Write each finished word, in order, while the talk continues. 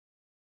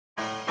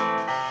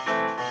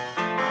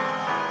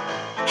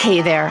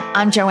Hey there,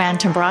 I'm Joanne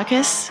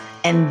Tambrakis,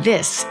 and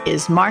this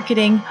is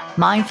Marketing,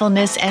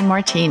 Mindfulness, and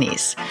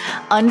Martinis.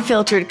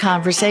 Unfiltered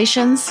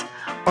conversations,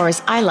 or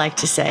as I like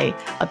to say,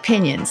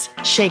 opinions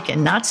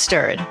shaken, not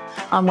stirred,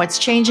 on what's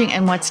changing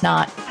and what's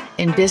not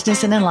in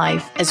business and in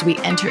life as we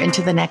enter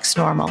into the next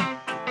normal.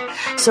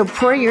 So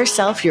pour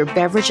yourself your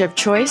beverage of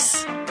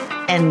choice,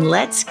 and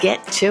let's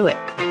get to it.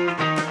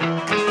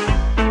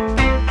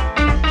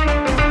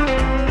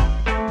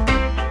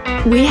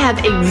 We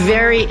have a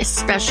very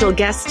special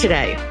guest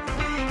today.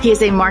 He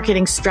is a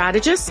marketing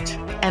strategist,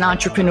 an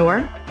entrepreneur,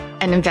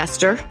 an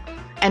investor,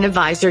 an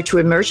advisor to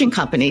emerging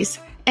companies,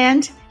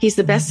 and he's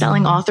the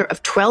best-selling author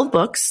of 12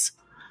 books,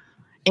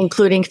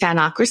 including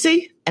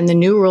Fanocracy and The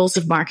New Rules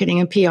of Marketing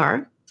and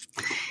PR.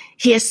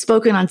 He has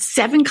spoken on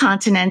 7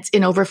 continents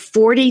in over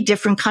 40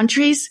 different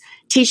countries,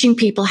 teaching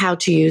people how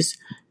to use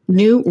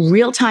new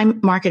real-time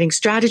marketing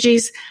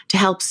strategies to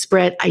help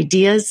spread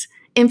ideas,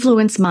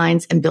 influence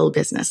minds, and build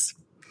business.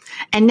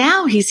 And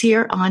now he's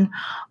here on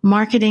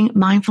Marketing,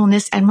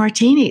 Mindfulness, and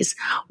Martinis.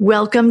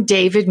 Welcome,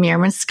 David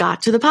Meerman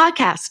Scott, to the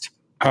podcast.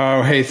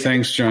 Oh, hey,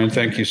 thanks, Joan.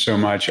 Thank you so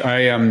much. I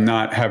am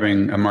not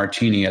having a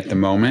martini at the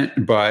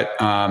moment, but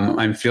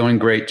I'm feeling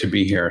great to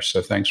be here.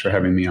 So thanks for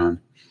having me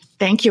on.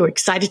 Thank you.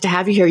 Excited to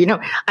have you here. You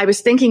know, I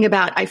was thinking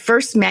about, I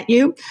first met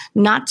you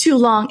not too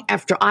long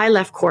after I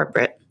left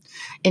corporate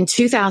in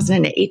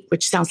 2008,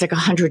 which sounds like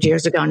 100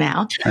 years ago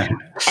now.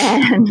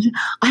 And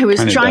I was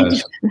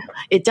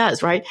it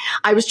does, right?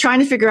 I was trying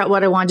to figure out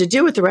what I wanted to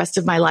do with the rest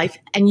of my life.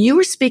 And you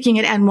were speaking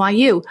at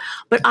NYU,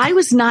 but I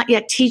was not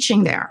yet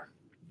teaching there.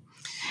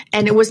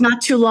 And it was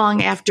not too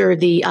long after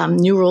the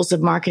New Rules of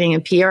Marketing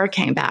and PR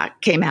came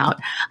out.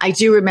 I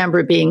do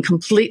remember being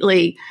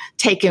completely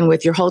taken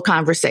with your whole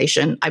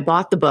conversation. I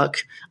bought the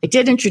book. I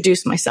did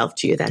introduce myself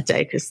to you that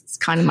day because it's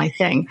kind of my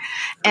thing.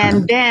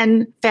 And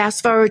then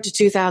fast forward to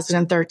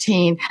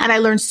 2013, and I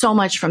learned so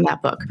much from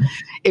that book.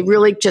 It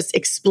really just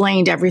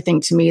explained everything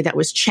to me that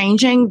was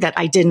changing that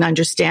I didn't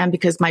understand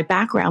because my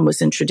background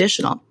was in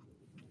traditional.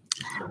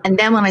 And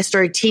then when I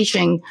started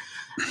teaching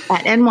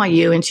at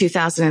NYU in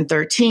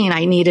 2013,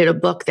 I needed a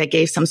book that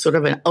gave some sort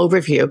of an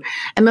overview.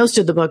 And most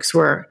of the books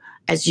were,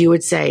 as you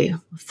would say,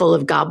 full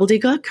of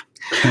gobbledygook.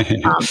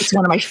 It's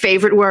one of my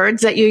favorite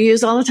words that you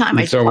use all the time.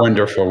 It's a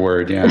wonderful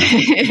word, yeah.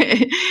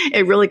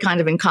 It really kind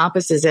of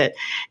encompasses it.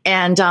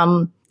 And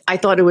I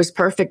thought it was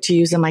perfect to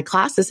use in my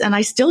classes, and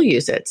I still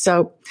use it.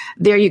 So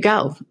there you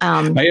go.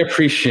 I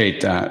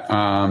appreciate that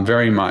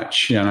very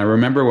much. And I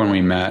remember when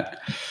we met,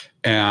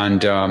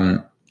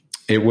 and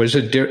it was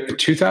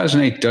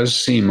 2008 does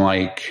seem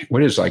like,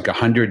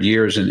 100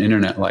 years in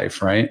internet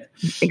life, right?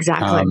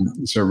 Exactly.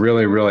 It's a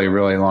really, really,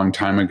 really long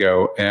time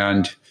ago.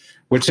 And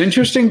what's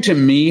interesting to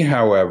me,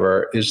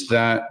 however, is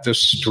that the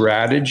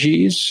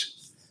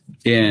strategies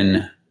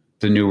in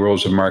the New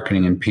Rules of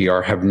Marketing and PR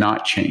have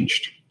not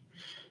changed.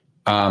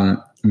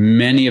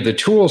 Many of the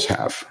tools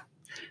have,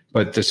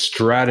 but the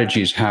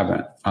strategies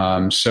haven't.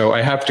 So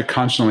I have to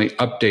constantly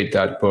update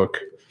that book.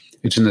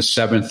 It's in the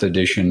 7th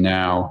edition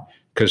now,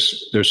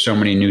 because there's so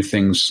many new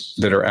things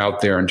that are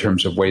out there in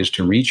terms of ways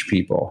to reach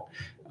people.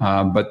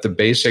 But the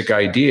basic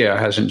idea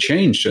hasn't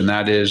changed. And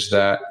that is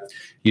that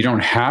you don't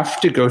have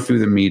to go through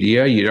the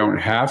media. You don't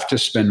have to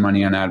spend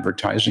money on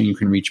advertising. You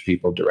can reach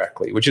people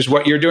directly, which is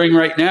what you're doing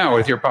right now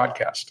with your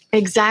podcast.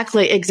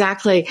 Exactly.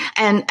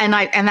 And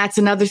that's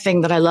another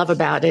thing that I love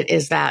about it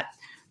is that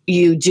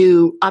you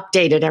do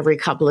update it every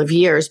couple of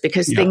years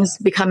because things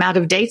become out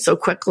of date so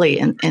quickly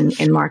in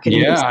marketing.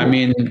 Yeah, I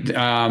mean,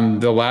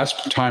 the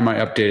last time I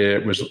updated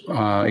it was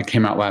it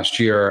came out last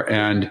year,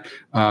 and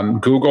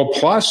Google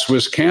Plus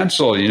was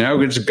canceled. You know,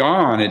 it's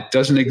gone. It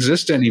doesn't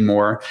exist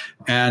anymore.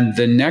 And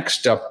the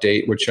next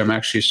update, which I'm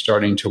actually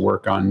starting to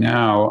work on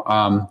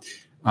now,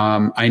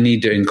 I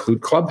need to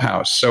include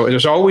Clubhouse. So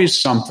there's always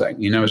something,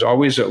 there's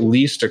always at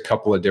least a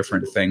couple of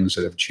different things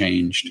that have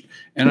changed.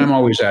 And I'm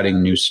always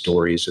adding new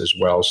stories as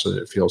well so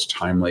that it feels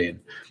timely and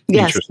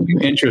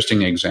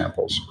interesting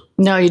examples.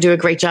 No, you do a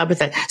great job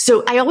with it.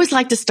 So I always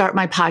like to start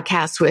my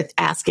podcast with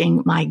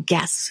asking my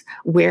guests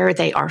where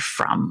they are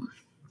from.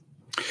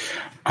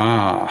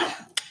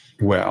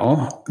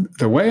 Well,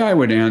 the way I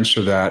would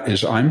answer that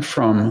is I'm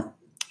from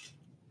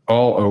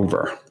all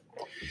over.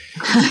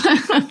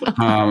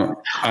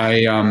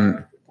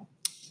 I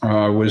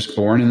was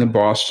born in the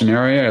Boston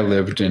area. I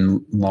lived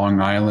in Long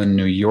Island,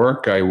 New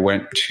York. I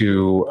went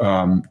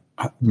to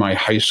my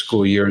high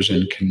school years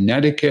in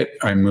Connecticut.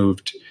 I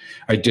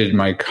did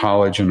my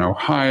college in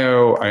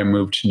Ohio. I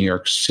moved to New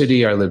York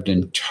City. I lived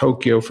in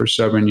Tokyo for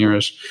 7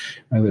 years.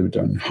 I lived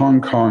in Hong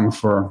Kong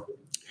for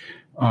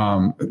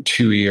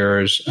 2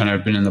 years. And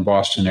I've been in the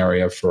Boston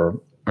area for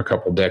a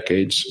couple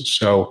decades.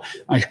 So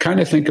I kind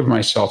of think of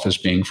myself as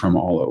being from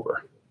all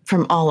over.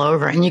 From all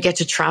over, and you get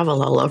to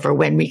travel all over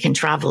when we can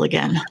travel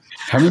again.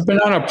 Haven't been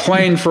on a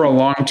plane for a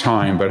long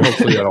time, but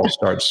hopefully that'll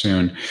start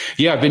soon.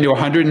 Yeah, I've been to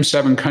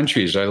 107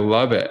 countries. I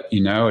love it.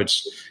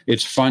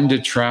 It's fun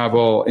to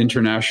travel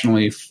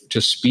internationally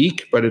to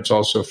speak, but it's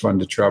also fun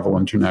to travel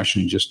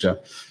internationally just to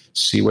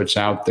see what's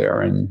out there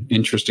and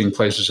interesting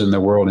places in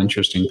the world,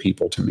 interesting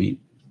people to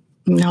meet.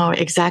 No,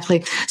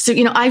 exactly. So,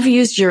 I've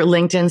used your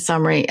LinkedIn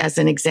summary as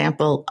an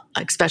example,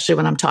 especially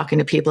when I'm talking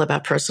to people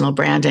about personal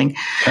branding,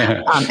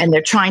 and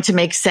they're trying to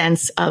make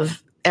sense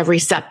of every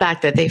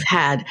setback that they've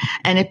had.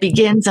 And it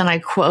begins, and I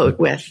quote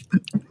with,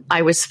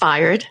 "I was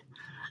fired,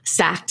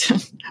 sacked.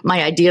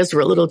 My ideas were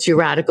a little too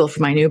radical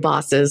for my new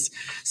bosses.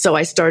 So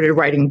I started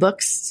writing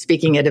books,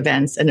 speaking at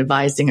events, and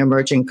advising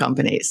emerging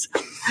companies."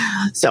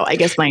 So I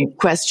guess my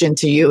question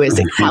to you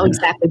is, how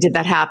exactly did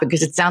that happen?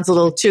 Because it sounds a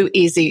little too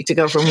easy to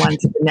go from one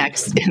to the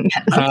next.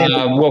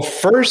 Well,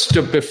 first,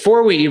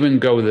 before we even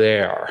go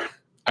there,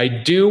 I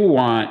do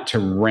want to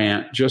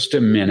rant just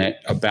a minute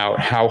about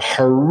how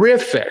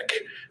horrific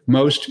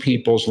most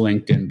people's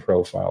LinkedIn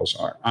profiles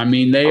are. I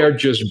mean, they are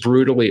just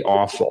brutally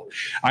awful.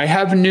 I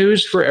have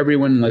news for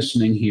everyone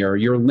listening here.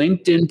 Your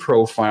LinkedIn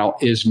profile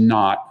is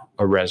not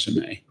a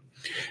resume.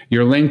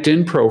 Your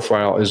LinkedIn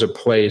profile is a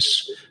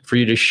place for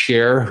you to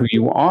share who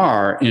you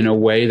are in a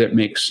way that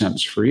makes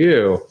sense for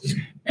you.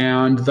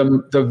 And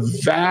the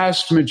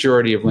vast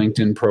majority of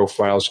LinkedIn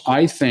profiles,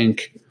 I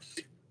think,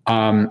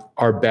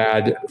 are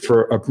bad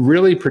for a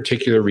really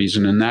particular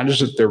reason, and that is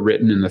that they're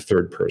written in the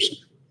third person.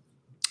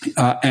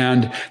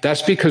 And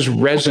that's because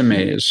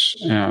resumes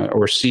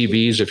or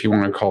CVs, if you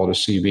want to call it a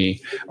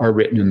CV, are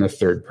written in the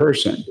third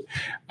person.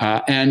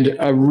 And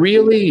a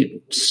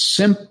really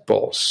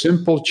simple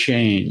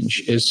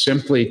change is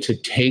simply to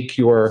take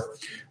your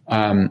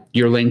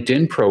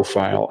LinkedIn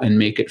profile and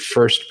make it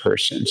first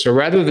person. So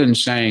rather than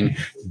saying,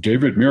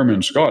 David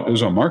Meerman Scott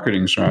is a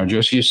marketing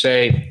strategist, you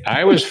say,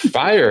 I was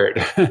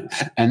fired.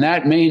 And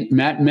that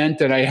meant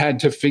that I had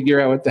to figure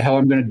out what the hell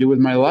I'm going to do with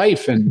my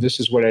life. And this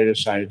is what I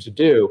decided to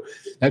do.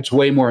 That's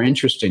way more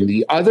interesting.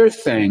 The other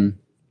thing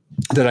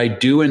that I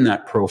do in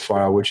that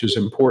profile, which is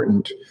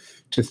important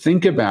to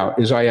think about,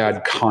 is I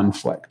add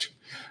conflict.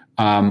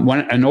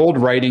 An old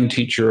writing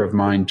teacher of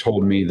mine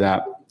told me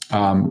that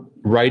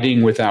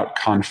writing without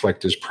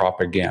conflict is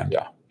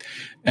propaganda.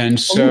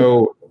 And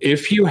so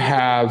if you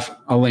have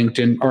a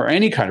LinkedIn or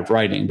any kind of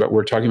writing, but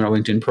we're talking about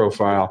LinkedIn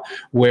profile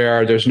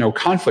where there's no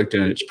conflict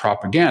in it, it's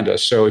propaganda.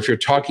 So if you're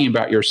talking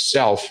about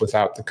yourself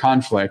without the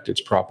conflict, it's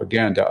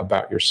propaganda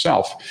about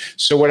yourself.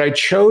 So what I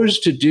chose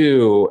to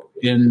do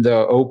in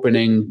the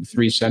opening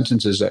 3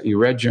 sentences that you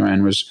read,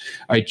 Joanne, was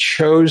I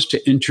chose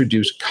to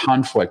introduce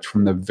conflict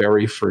from the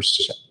very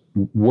first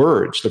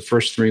words, the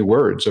first 3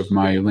 words of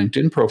my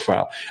LinkedIn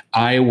profile.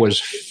 I was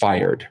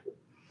fired.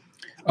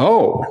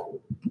 Oh,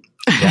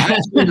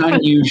 that's an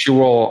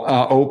unusual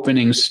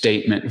opening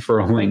statement for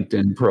a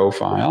LinkedIn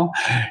profile.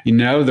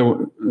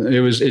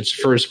 It's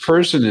first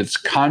person, it's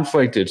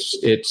conflict,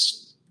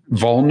 it's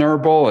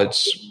vulnerable,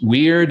 it's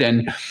weird.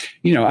 And,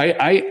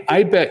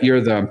 I bet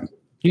you're the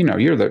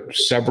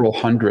several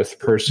hundredth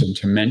person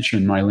to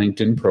mention my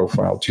LinkedIn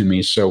profile to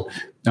me. So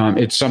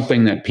it's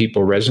something that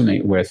people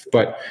resonate with.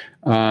 But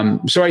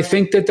so I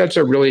think that that's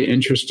a really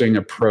interesting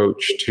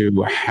approach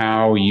to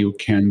how you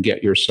can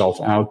get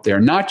yourself out there,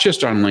 not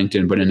just on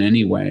LinkedIn, but in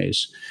any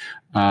ways.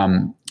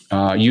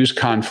 Use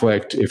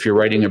conflict. If you're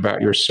writing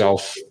about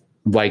yourself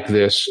like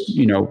this,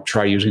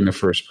 try using the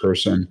first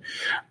person.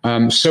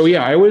 I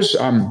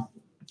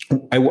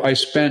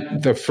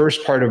spent the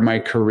first part of my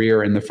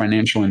career in the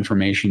financial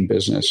information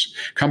business,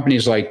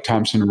 companies like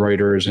Thomson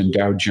Reuters and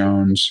Dow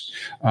Jones.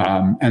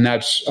 And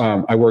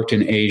I worked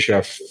in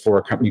Asia for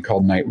a company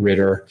called Knight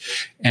Ridder.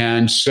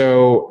 And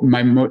so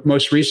my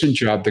most recent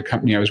job, the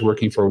company I was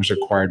working for, was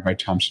acquired by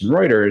Thomson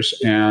Reuters.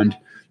 And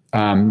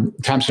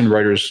Thomson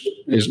Reuters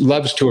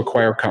loves to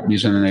acquire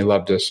companies, and then they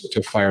love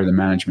to fire the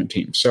management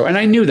team. So, and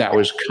I knew that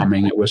was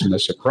coming. It wasn't a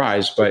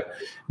surprise, but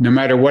no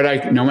matter what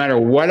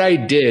I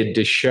did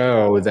to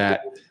show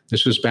that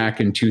this was back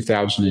in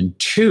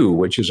 2002,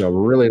 which is a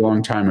really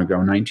long time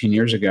ago, 19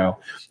 years ago,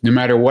 no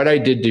matter what I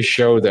did to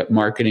show that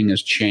marketing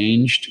has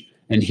changed,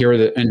 and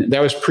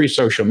that was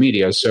pre-social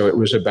media. So it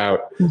was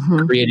about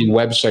creating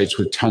websites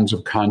with tons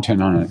of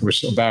content on it. It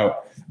was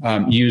about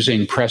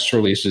using press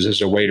releases as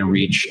a way to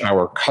reach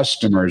our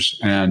customers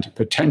and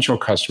potential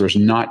customers,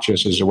 not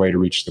just as a way to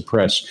reach the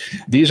press.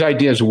 These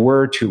ideas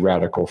were too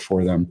radical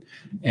for them.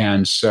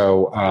 And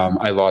so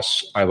I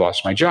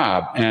lost my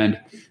job. And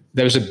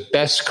that was the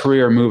best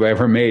career move I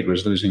ever made,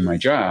 was losing my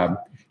job.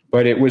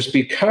 But it was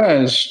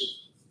because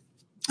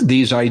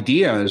these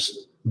ideas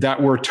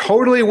that were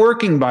totally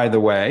working, by the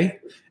way,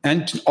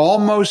 and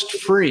almost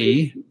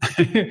free,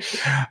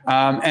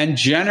 and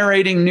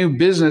generating new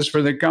business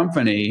for the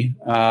company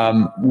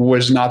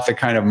was not the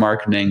kind of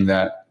marketing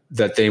that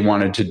they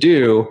wanted to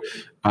do.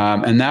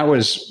 And that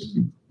was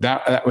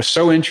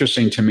so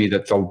interesting to me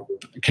that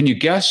can you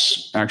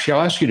guess? Actually,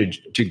 I'll ask you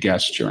to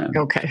guess, Joanne.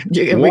 Okay.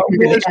 You're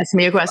going to ask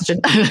me a question.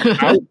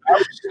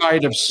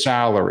 Outside of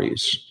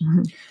salaries,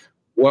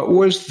 what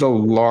was the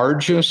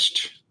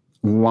largest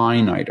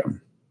line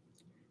item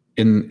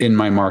in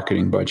my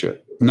marketing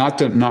budget?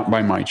 Not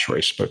by my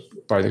choice, but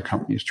by the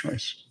company's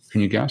choice. Can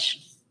you guess?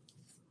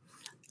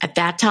 At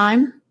that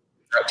time?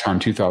 That time,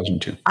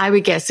 2002. I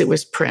would guess it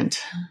was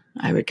print.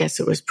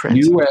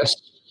 U.S.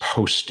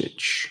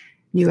 postage.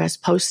 U.S.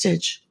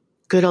 postage.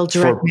 Good old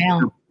direct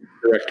mail.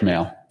 Direct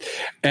mail.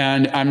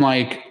 And I'm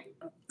like,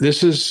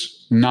 this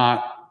is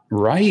not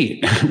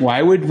right.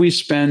 Why would we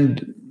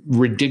spend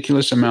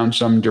ridiculous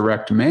amounts on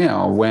direct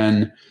mail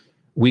when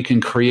we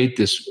can create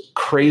this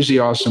crazy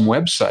awesome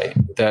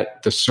website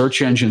that the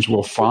search engines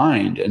will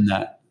find, and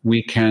that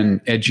we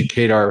can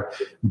educate our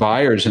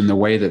buyers in the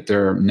way that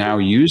they're now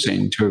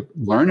using to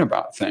learn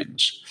about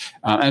things.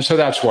 And so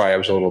that's why I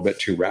was a little bit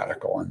too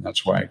radical, and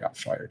that's why I got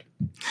fired.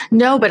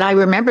 No, but I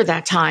remember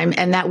that time,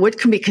 and that would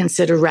be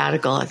considered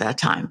radical at that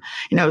time.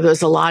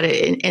 There's a lot of,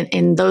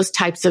 in those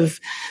types of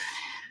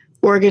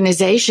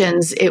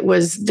organizations, it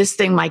was, this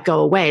thing might go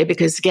away,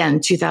 because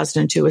again,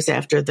 2002 was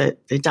after the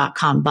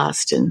dot-com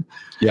bust. And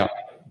yeah,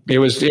 it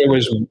was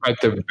at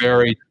the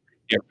very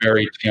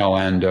tail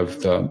end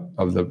of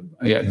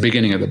the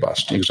beginning of the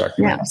bust.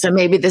 Exactly. Yeah. So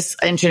maybe this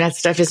internet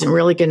stuff isn't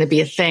really going to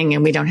be a thing,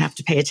 and we don't have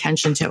to pay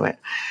attention to it.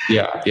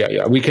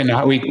 Yeah.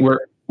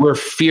 We're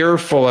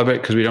fearful of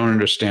it because we don't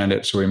understand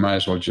it. So we might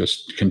as well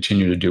just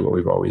continue to do what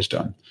we've always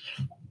done.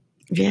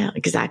 Yeah,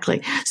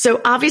 exactly.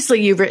 So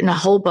obviously you've written a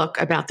whole book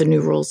about the new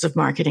rules of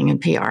marketing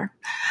and PR.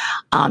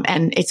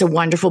 And it's a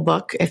wonderful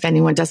book. If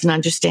anyone doesn't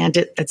understand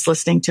it that's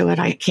listening to it,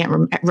 I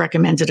can't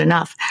recommend it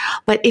enough.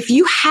 But if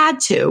you had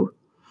to,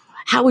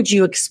 how would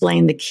you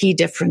explain the key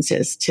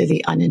differences to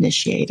the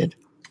uninitiated?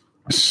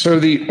 So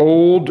the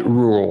old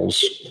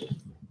rules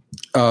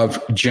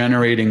of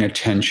generating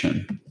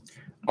attention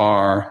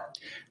are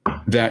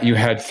that you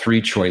had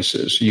three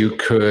choices. You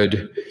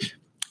could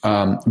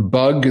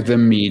bug the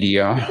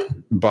media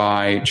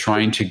by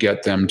trying to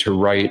get them to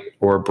write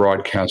or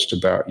broadcast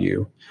about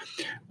you.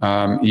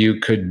 You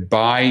could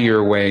buy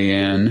your way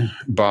in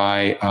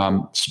by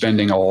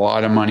spending a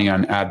lot of money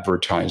on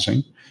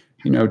advertising,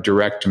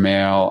 direct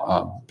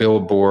mail,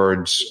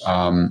 billboards,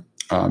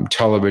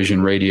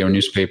 television, radio,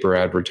 newspaper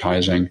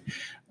advertising.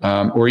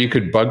 Or you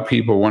could bug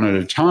people one at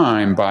a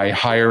time by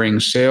hiring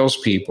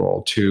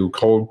salespeople to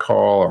cold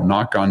call or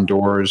knock on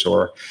doors,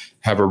 or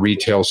have a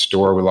retail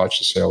store with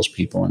lots of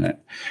salespeople in it.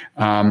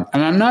 And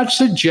I'm not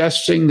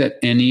suggesting that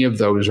any of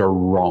those are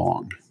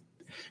wrong.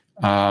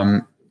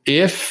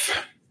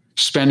 If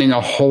spending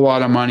a whole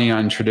lot of money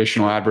on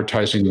traditional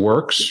advertising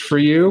works for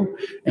you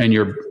and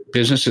your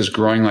business is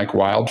growing like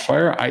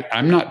wildfire,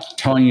 I'm not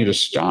telling you to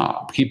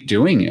stop. Keep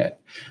doing it.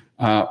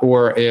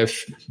 Or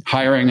if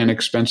hiring an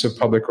expensive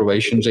public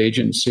relations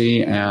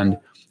agency and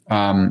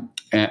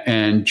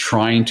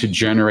trying to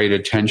generate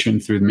attention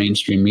through the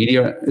mainstream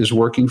media is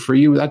working for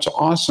you, that's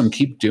awesome.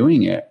 Keep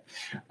doing it.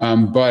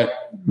 But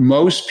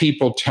most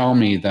people tell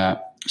me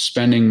that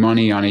spending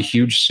money on a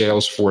huge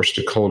sales force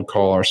to cold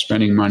call, or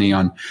spending money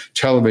on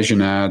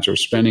television ads, or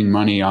spending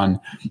money on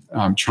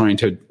trying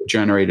to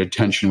generate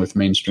attention with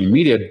mainstream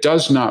media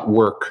does not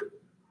work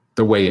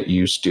the way it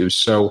used to.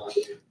 So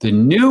the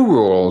new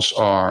rules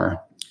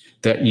are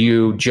that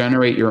you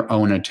generate your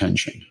own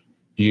attention.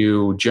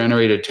 You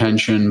generate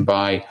attention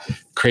by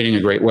creating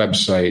a great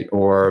website,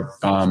 or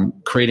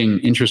creating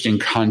interesting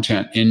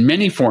content in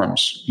many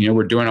forms.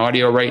 We're doing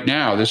audio right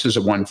now. This is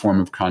one form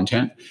of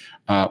content,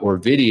 or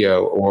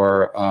video,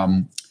 or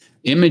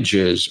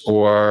images,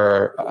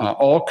 or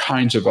all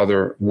kinds of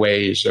other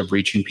ways of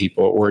reaching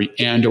people, or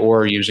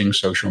using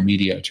social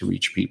media to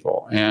reach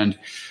people. And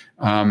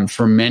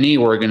for many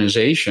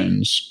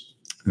organizations,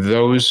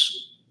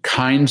 those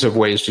kinds of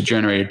ways to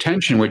generate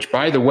attention, which,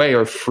 by the way,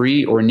 are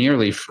free or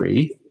nearly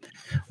free,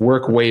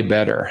 work way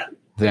better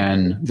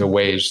than the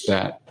ways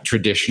that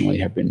traditionally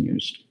have been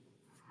used.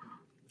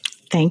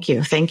 Thank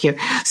you.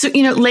 So,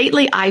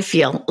 lately I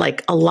feel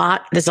like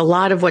there's a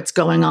lot of what's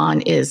going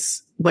on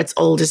is what's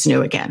old is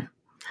new again.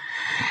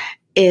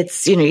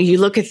 It's, you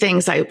look at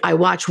things, I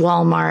watch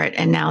Walmart,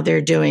 and now they're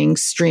doing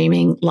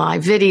streaming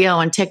live video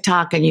on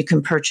TikTok, and you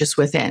can purchase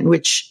within,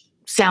 which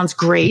sounds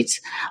great,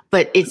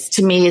 but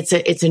to me,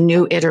 it's a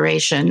new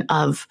iteration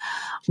of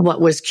what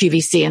was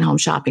QVC and Home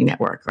Shopping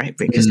Network, right?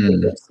 Because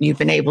you've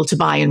been able to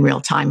buy in real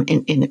time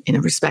in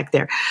a respect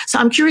there. So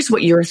I'm curious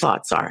what your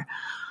thoughts are.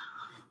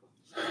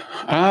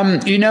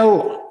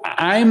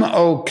 I'm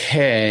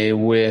okay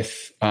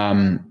with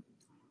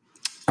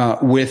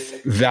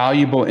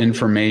valuable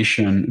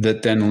information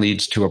that then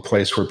leads to a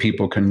place where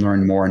people can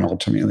learn more and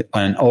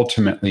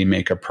ultimately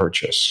make a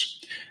purchase.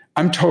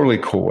 I'm totally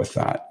cool with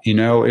that.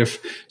 If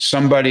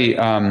somebody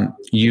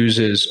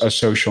uses a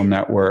social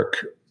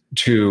network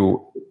to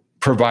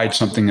provide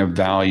something of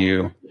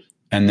value,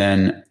 and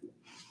then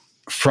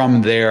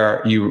from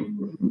there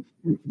you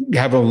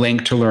have a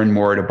link to learn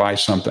more, to buy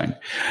something.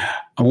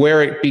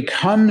 Where it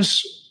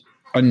becomes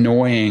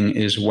annoying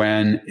is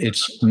when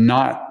it's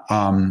not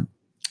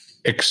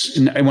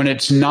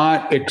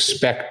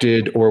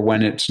expected, or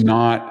when it's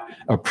not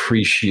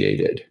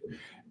appreciated,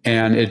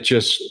 and it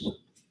just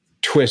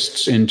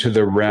twists into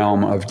the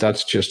realm of,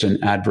 that's just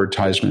an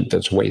advertisement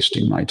that's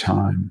wasting my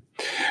time.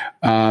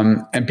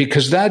 And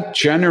because that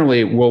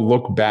generally will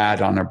look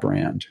bad on a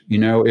brand.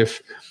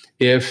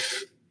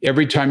 If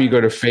every time you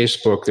go to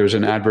Facebook, there's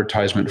an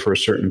advertisement for a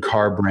certain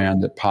car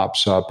brand that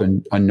pops up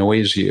and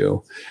annoys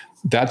you,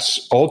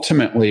 that's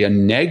ultimately a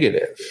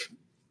negative.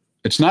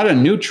 It's not a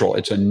neutral,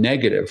 it's a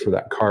negative for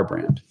that car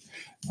brand.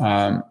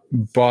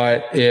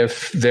 But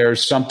if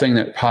there's something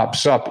that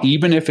pops up,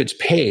 even if it's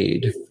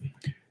paid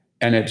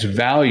and it's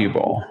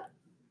valuable,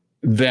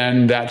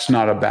 then that's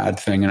not a bad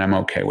thing, and I'm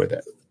okay with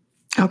it.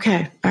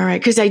 Okay. All right.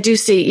 Because I do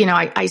see,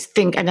 I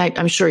think, and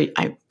I'm sure,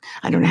 I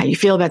don't know how you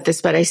feel about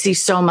this, but I see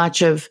so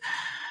much of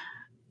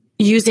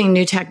using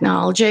new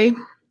technology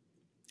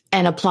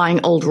and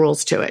applying old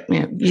rules to it,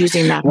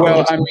 using that.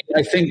 Well,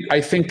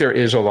 I think there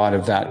is a lot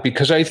of that,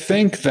 because I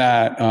think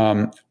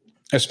that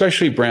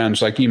especially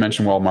brands like you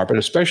mentioned Walmart, but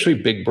especially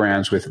big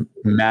brands with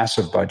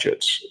massive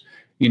budgets,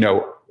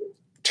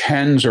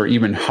 tens or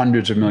even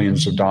hundreds of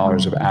millions of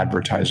dollars of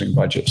advertising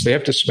budgets. They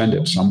have to spend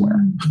it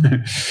somewhere,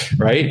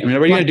 right? I mean,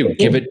 what are you going to do?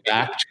 Give it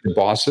back to the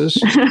bosses?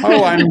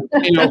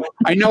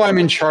 I know I'm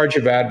in charge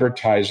of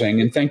advertising,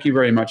 and thank you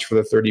very much for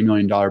the $30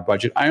 million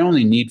budget. I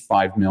only need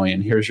 $5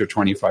 million. Here's your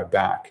 25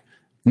 back.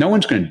 No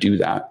one's going to do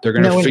that. They're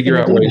going to figure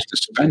out ways to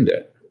spend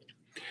it.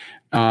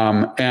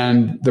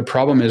 And the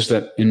problem is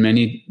that in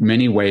many,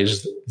 many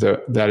ways,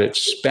 that it's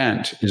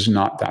spent is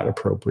not that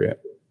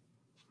appropriate.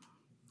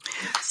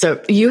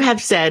 So you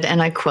have said,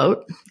 and I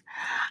quote,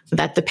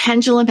 that the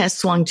pendulum has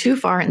swung too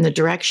far in the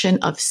direction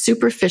of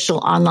superficial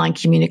online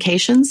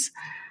communications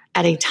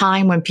at a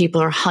time when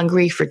people are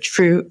hungry for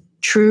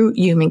true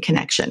human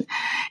connection.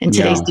 In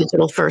today's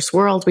digital first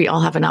world, we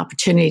all have an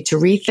opportunity to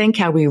rethink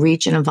how we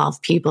reach and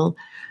involve people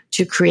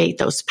to create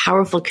those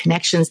powerful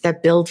connections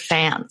that build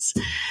fans.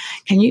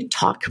 Can you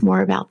talk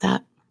more about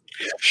that?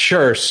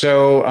 Sure.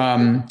 So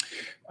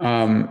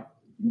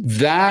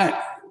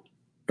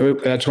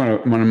that's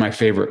one of my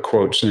favorite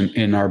quotes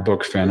in our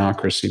book,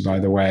 Fanocracy, by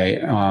the way.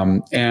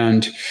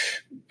 And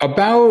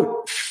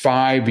about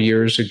 5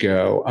 years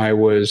ago, I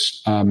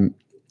was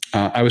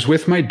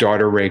with my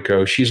daughter,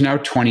 Reiko. She's now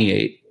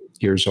 28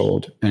 years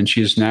old, and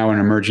she's now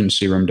an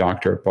emergency room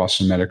doctor at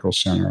Boston Medical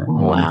Center.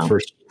 Wow.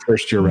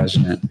 First year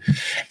resident.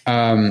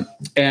 And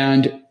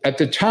at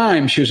the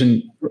time, she was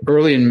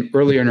early in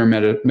her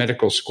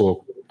medical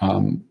school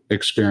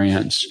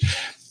experience.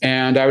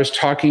 And I was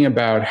talking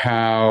about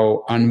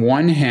how, on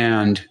one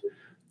hand,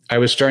 I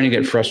was starting to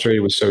get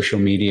frustrated with social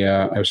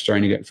media. I was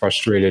starting to get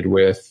frustrated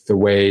with the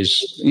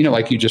ways,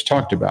 like you just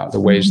talked about, the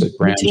ways that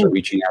brands are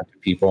reaching out to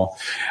people.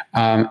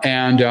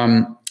 And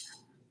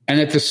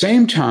at the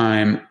same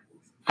time,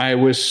 I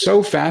was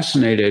so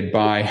fascinated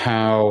by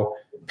how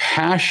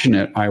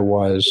passionate I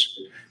was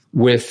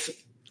with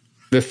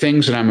the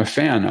things that I'm a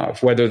fan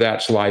of, whether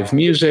that's live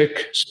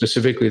music,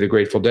 specifically the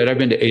Grateful Dead. I've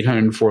been to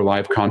 804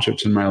 live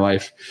concerts in my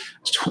life,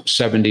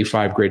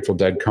 75 Grateful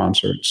Dead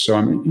concerts. So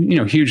I'm,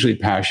 hugely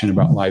passionate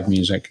about live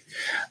music.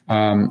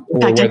 In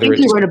fact, I think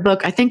you wrote a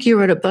book. I think you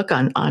wrote a book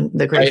on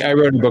the Grateful Dead. I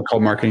wrote a book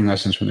called Marketing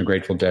Lessons from the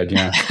Grateful Dead.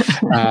 Yeah,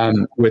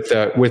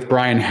 with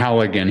Brian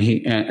Halligan.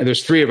 And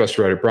there's three of us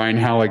wrote it. Brian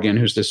Halligan,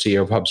 who's the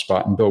CEO of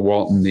HubSpot, and Bill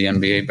Walton, the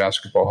NBA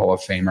Basketball Hall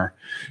of Famer,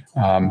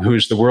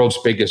 who's the world's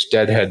biggest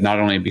Deadhead, not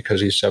only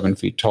because he's 7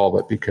 feet tall,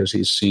 but because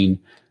he's seen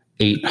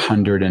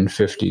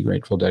 850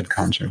 Grateful Dead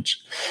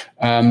concerts.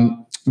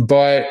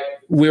 But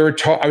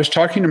I was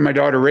talking to my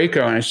daughter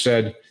Reiko, and I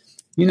said,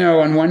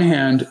 on one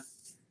hand,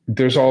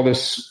 there's all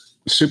this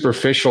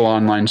superficial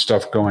online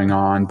stuff going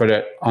on,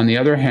 but on the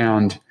other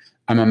hand,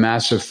 I'm a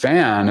massive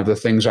fan of the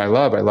things I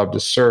love. I love to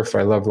surf.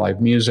 I love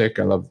live music.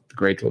 I love the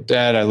Grateful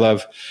Dead. I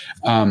love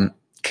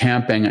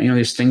camping.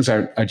 These things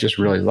I just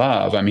really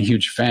love. I'm a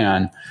huge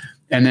fan.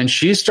 And then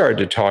she started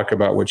to talk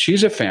about what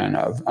she's a fan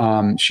of.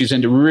 She's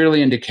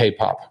really into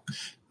K-pop,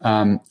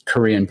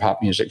 Korean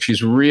pop music.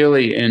 She's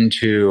really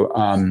into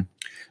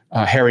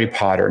Harry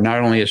Potter. Not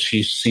only has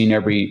she seen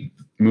every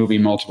movie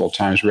multiple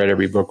times, read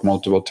every book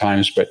multiple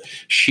times, but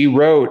she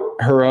wrote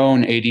her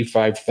own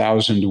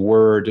 85,000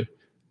 word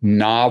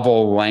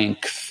novel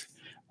length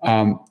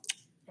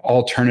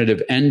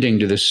alternative ending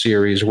to the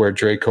series where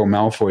Draco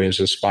Malfoy is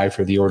a spy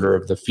for the Order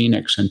of the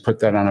Phoenix, and put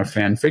that on a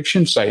fan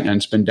fiction site, and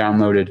it's been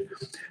downloaded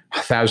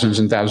thousands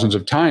and thousands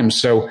of times.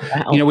 So,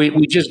 wow.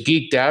 We just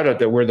geeked out at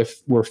that.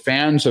 We're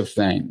fans of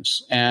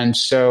things. And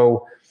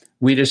so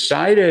we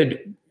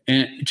decided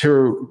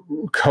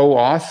to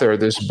co-author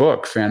this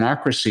book,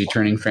 Fanocracy,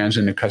 Turning Fans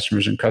into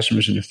Customers and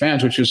Customers into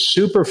Fans, which was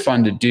super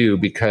fun to do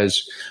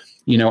because,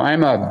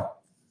 I'm a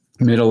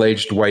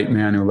middle-aged white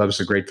man who loves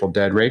the Grateful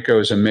Dead. Reiko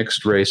is a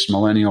mixed-race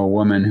millennial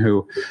woman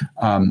who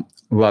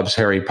loves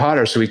Harry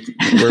Potter. So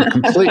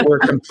we're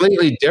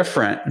completely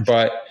different,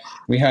 but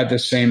we had the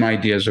same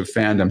ideas of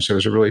fandom. So it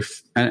was a really,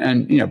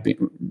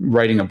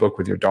 writing a book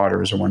with your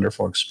daughter is a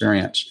wonderful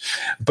experience.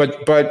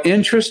 But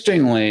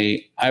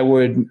interestingly, I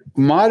would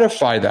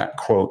modify that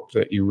quote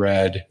that you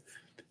read.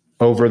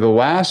 Over the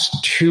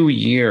last 2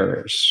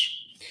 years,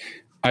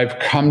 I've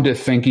come to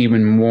think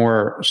even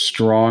more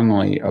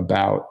strongly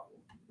about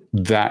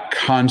that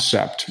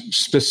concept,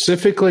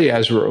 specifically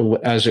as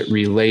it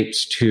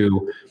relates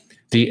to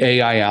the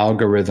AI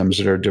algorithms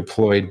that are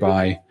deployed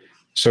by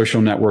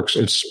social networks,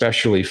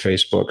 especially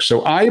Facebook.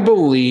 So I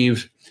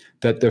believe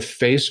that the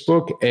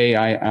Facebook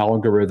AI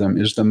algorithm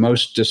is the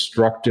most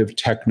destructive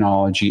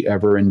technology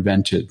ever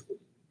invented.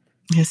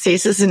 See,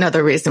 this is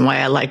another reason why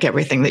I like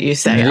everything that you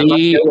say.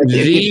 The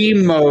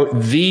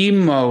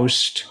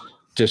most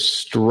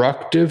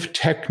destructive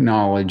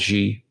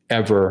technology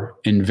ever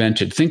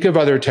invented. Think of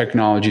other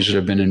technologies that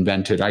have been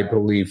invented. I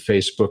believe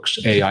Facebook's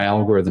AI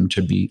algorithm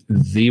to be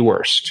the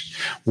worst.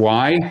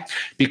 Why?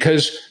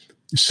 Because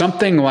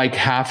something like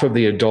half of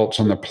the adults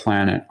on the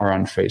planet are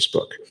on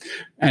Facebook.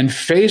 And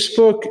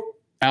Facebook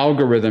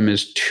algorithm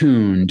is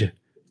tuned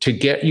to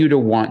get you to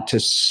want to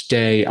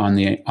stay on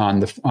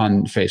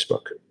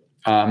Facebook.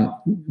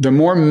 The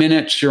more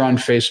minutes you're on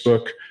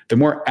Facebook, the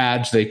more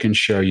ads they can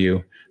show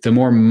you, the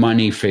more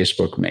money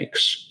Facebook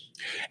makes.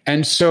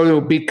 And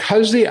so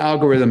because the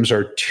algorithms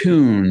are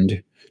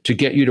tuned to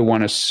get you to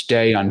want to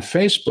stay on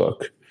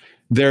Facebook,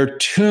 they're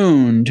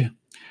tuned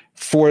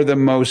for the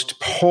most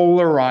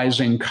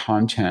polarizing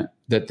content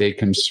that they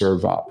can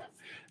serve up.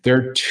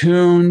 They're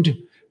tuned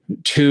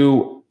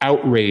to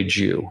outrage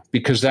you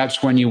because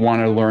that's when you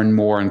want to learn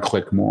more and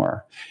click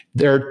more.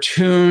 They're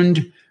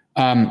tuned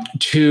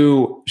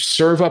to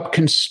serve up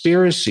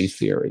conspiracy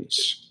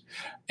theories.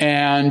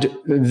 And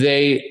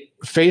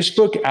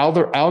Facebook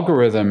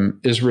algorithm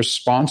is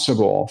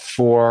responsible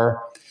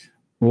for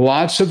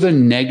lots of the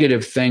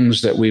negative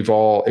things that we've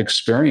all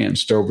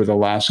experienced over the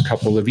last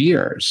couple of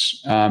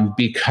years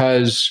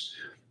because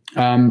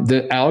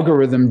the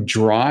algorithm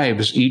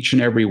drives each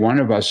and every one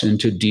of us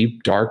into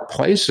deep, dark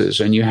places,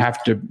 and you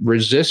have to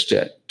resist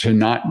it to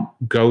not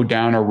go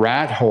down a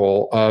rat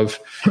hole of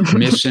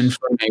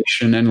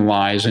misinformation and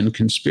lies and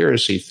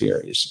conspiracy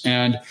theories.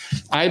 And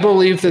I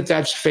believe that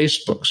that's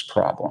Facebook's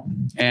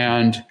problem.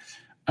 And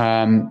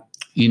I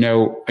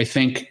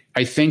think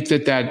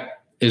that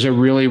is a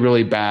really,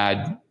 really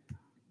bad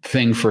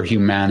thing for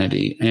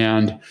humanity.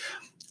 And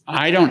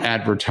I don't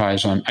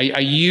advertise on, I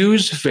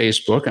use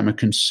Facebook. I'm a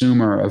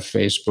consumer of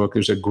Facebook.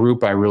 There's a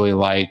group I really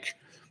like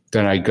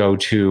that I go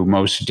to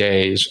most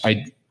days.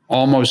 I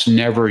almost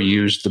never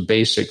use the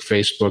basic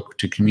Facebook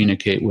to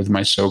communicate with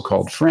my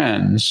so-called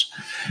friends.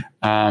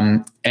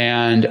 And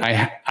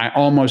I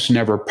almost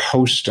never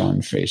post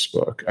on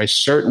Facebook. I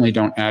certainly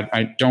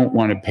I don't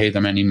want to pay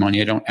them any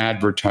money. I don't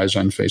advertise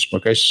on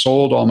Facebook. I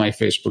sold all my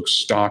Facebook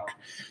stock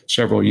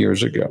several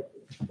years ago.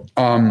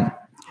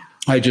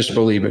 I just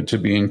believe it to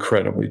be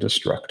incredibly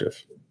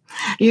destructive.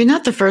 You're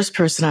not the first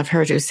person I've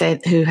heard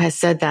who has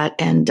said that.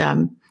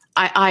 And,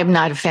 I'm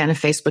not a fan of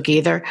Facebook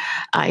either.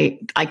 I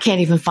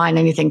can't even find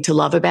anything to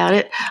love about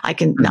it. I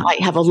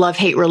have a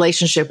love-hate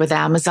relationship with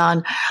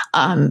Amazon,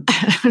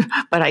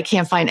 but I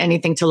can't find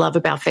anything to love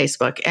about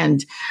Facebook.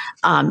 And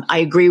I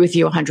agree with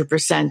you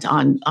 100%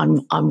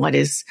 on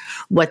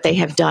what they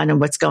have done and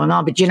what's going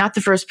on. But you're not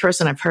the first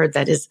person I've heard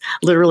that has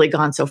literally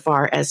gone so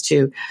far as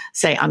to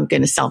say, I'm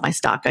going to sell my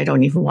stock. I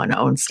don't even want to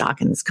own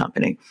stock in this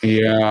company.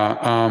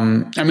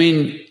 Yeah.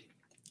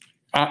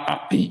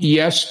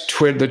 Yes,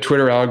 the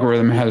Twitter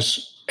algorithm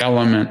has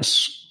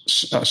elements,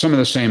 some of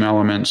the same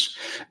elements,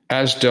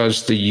 as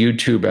does the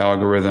YouTube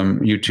algorithm,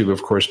 YouTube,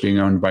 of course, being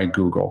owned by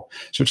Google.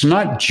 So it's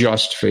not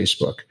just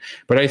Facebook.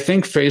 But I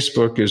think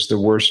Facebook is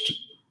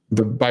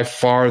by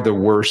far the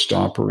worst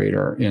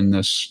operator in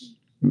this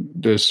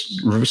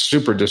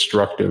super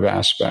destructive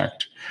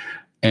aspect.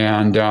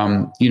 And,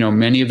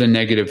 many of the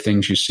negative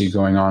things you see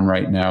going on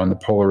right now and the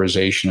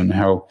polarization and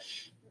how,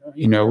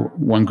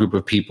 one group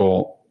of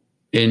people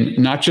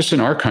not just in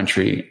our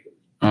country,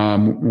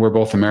 we're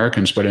both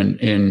Americans, but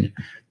in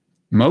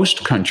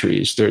most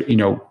countries, they're,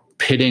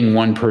 pitting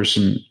one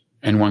person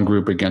and one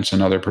group against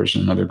another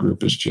person, another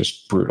group is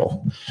just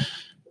brutal.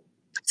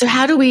 So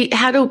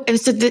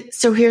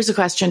so here's the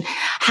question.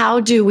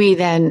 How do we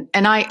then,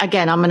 and I'm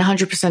in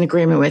 100%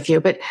 agreement with you,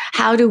 but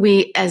how do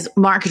we as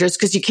marketers,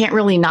 because you can't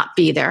really not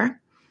be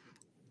there.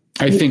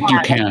 I think you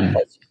can.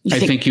 I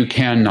think you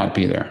can not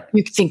be there.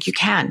 You think you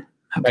can?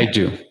 Okay.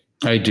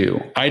 I do.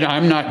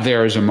 I'm not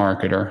there as a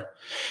marketer.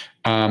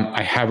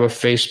 I have a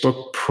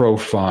Facebook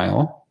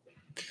profile.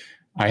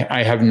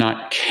 I have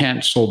not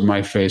canceled my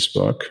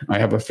Facebook. I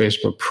have a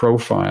Facebook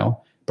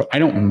profile, but I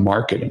don't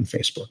market in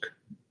Facebook.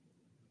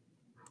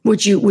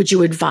 Would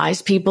you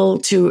advise people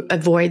to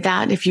avoid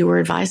that if you were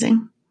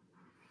advising?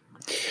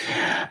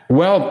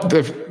 Well,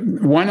 the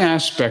one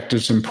aspect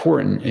that's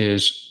important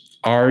is,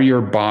 are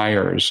your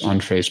buyers on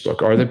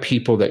Facebook? Are the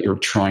people that you're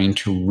trying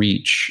to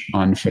reach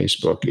on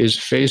Facebook? Is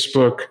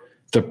Facebook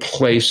the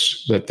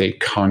place that they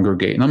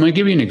congregate? And I'm going to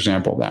give you an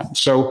example of that.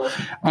 So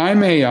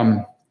I'm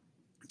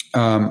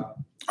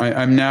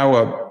I'm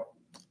now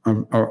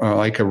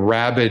like a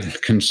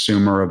rabid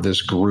consumer of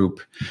this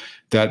group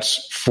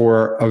that's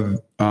for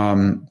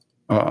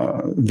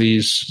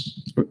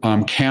these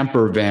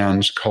camper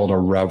vans called a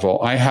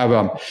Revel. I have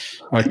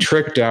a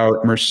tricked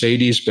out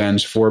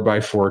Mercedes-Benz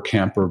 4x4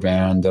 camper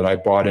van that I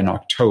bought in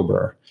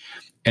October.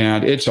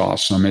 And it's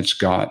awesome. It's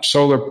got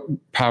solar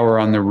power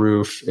on the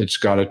roof. It's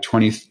got a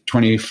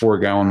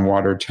 24-gallon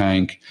water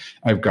tank.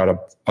 I've got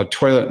a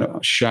toilet,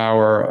 a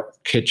shower, a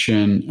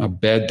kitchen, a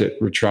bed that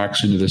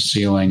retracts into the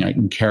ceiling. I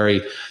can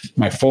carry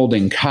my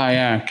folding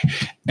kayak,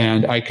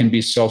 and I can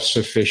be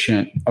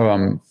self-sufficient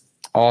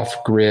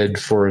off grid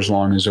for as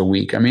long as a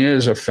week. I mean, it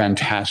is a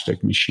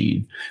fantastic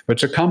machine, but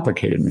it's a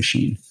complicated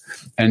machine.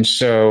 And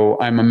so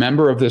I'm a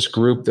member of this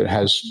group that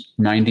has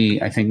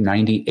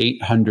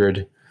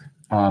 9,800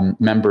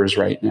 members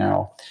right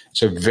now.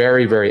 It's a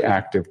very, very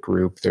active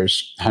group.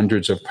 There's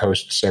hundreds of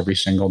posts every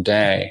single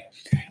day.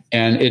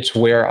 And it's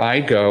where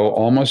I go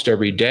almost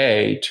every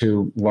day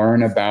to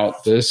learn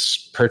about this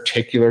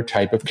particular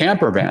type of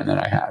camper van that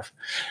I have.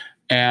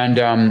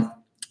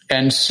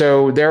 And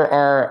so there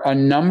are a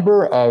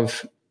number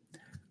of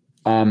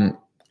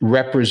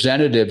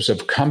representatives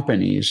of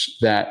companies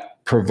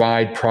that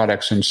provide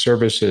products and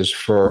services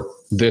for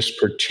this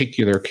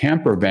particular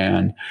camper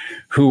van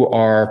who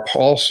are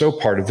also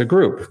part of the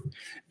group.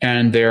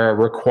 And they're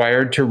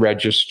required to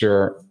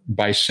register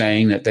by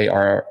saying that they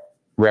are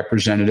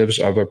representatives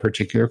of a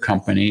particular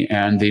company.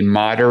 And the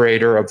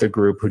moderator of the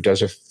group, who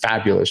does a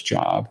fabulous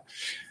job,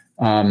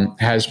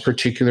 has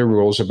particular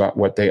rules about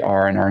what they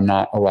are and are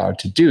not allowed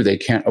to do. They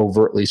can't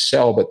overtly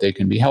sell, but they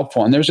can be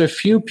helpful. And there's a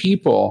few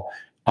people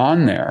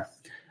on there.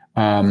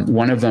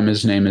 One of them,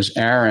 his name is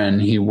Aaron.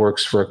 He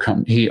works for a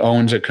company. He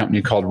owns a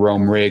company called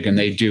Rome Rig, and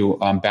they do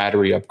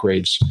battery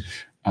upgrades.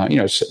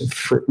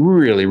 For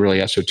really,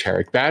 really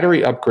esoteric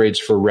battery upgrades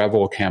for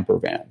Revel camper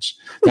vans.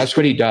 That's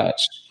what he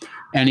does.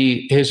 And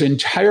his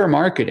entire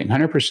marketing,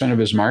 100% of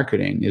his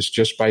marketing, is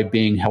just by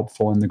being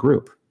helpful in the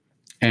group.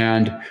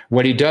 And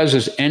what he does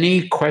is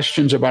any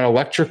questions about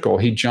electrical,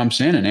 he jumps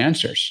in and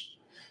answers.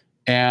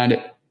 And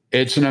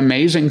it's an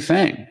amazing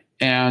thing.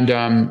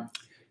 And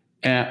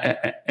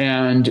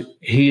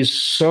he's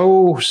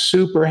so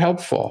super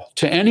helpful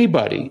to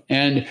anybody.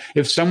 And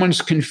if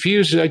someone's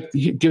confused,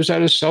 he gives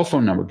out his cell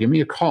phone number. Give me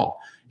a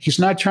call. He's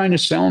not trying to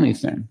sell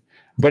anything.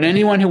 But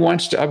anyone who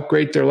wants to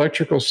upgrade their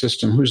electrical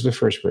system, who's the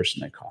first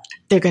person they call?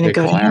 They're going to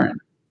go to Aaron.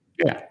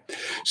 Yeah.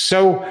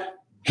 So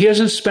he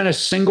hasn't spent a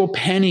single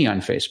penny on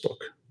Facebook.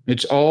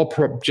 It's all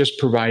just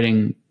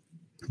providing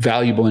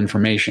valuable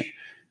information.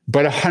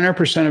 But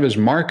 100% of his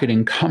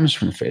marketing comes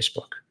from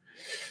Facebook.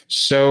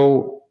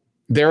 So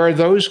there are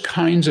those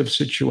kinds of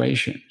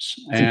situations.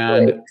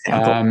 And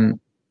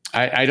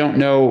I don't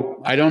know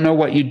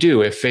what you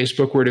do. If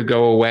Facebook were to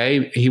go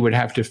away, he would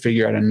have to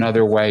figure out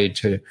another way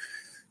to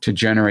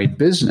generate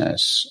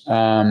business.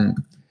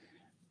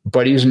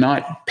 But he's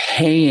not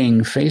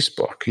paying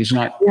Facebook. He's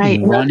not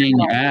running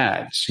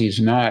ads. He's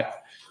not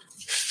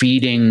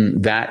feeding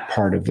that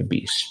part of the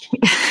beast.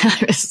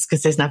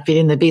 Because he's not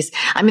feeding the beast.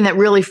 I mean, that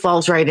really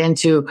falls right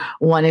into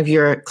one of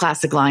your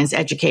classic lines: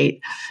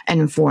 educate and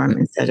inform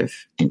instead of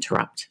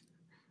interrupt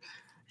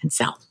and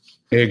sell.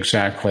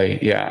 Exactly.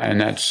 Yeah.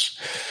 And that's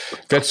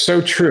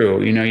so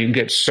true. You can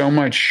get so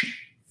much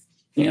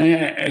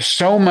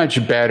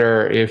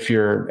better if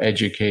you're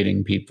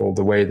educating people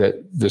the way that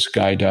this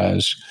guy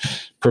does,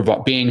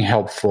 being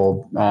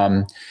helpful.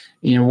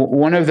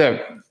 One of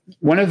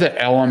the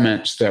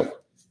elements that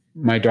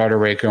my daughter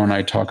Reiko and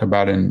I talk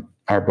about in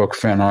our book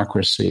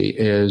Fanocracy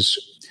is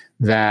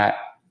that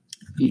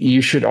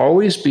you should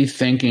always be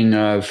thinking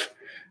of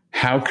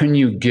how can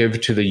you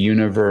give to the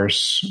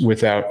universe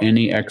without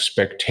any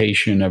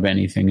expectation of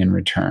anything in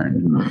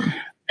return. Mm-hmm.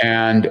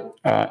 And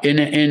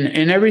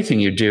in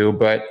everything you do,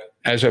 but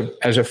as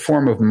a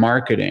form of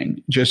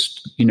marketing,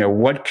 just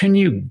what can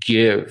you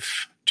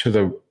give to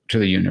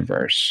the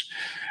universe,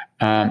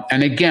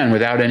 and again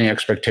without any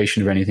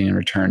expectation of anything in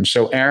return.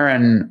 So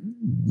Aaron,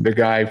 the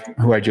guy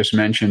who I just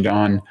mentioned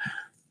on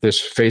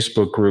this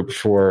Facebook group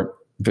for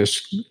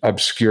this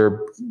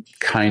obscure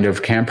kind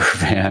of camper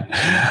van,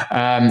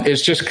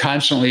 is just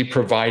constantly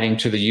providing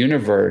to the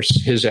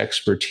universe his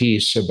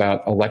expertise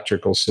about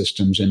electrical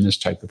systems in this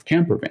type of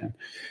camper van,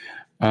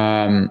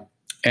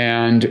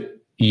 and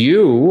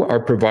you are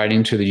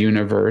providing to the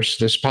universe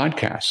this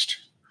podcast,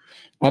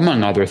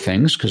 among other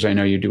things, because I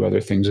know you do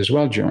other things as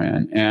well,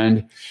 Joanne.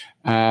 And,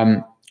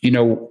 and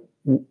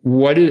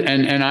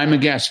I'm a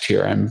guest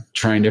here. I'm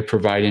trying to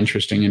provide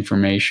interesting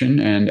information.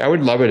 And I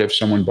would love it if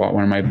someone bought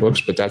one of my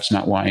books, but that's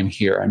not why I'm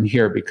here. I'm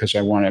here because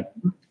I want to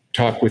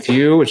talk with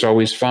you. It's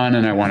always fun.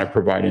 And I want to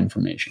provide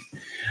information.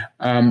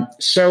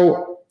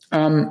 So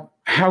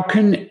how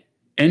can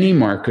any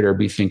marketer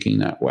be thinking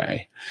that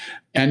way?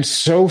 And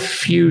so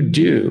few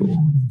do.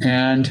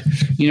 And,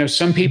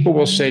 some people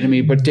will say to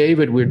me, but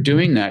David, we're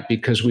doing that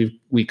because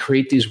we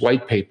create these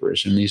white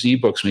papers and these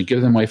ebooks and we give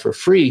them away for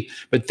free,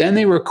 but then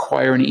they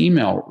require an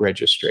email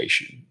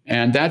registration.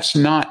 And that's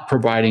not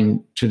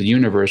providing to the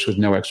universe with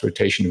no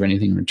expectation of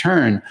anything in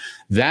return.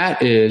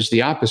 That is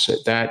the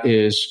opposite. That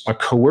is a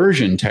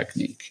coercion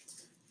technique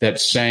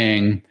that's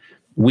saying,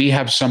 we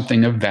have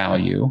something of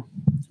value.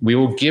 We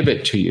will give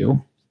it to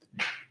you.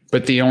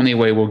 But the only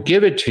way we'll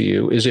give it to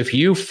you is if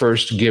you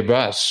first give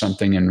us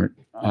something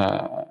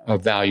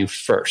of value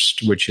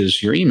first, which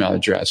is your email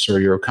address or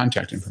your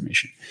contact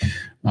information.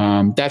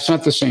 That's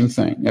not the same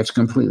thing. That's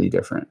completely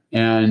different.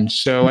 And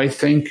so I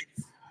think,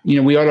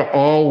 we ought to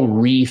all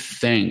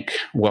rethink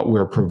what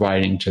we're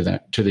providing to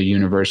the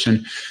universe.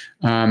 And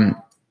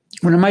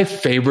one of my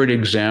favorite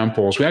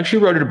examples, we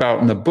actually wrote it about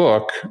in the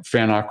book,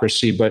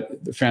 Fanocracy,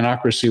 but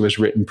Fanocracy was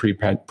written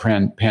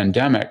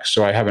pre-pandemic,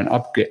 so I have an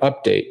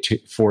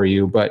update for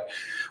you. But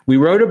we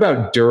wrote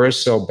about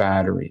Duracell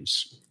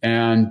batteries,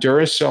 and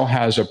Duracell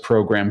has a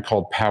program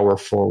called Power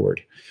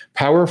Forward.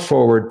 Power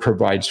Forward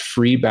provides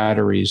free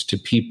batteries to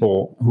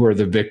people who are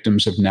the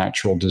victims of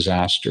natural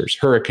disasters,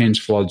 hurricanes,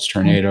 floods,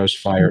 tornadoes,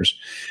 fires.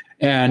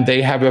 And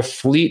they have a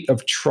fleet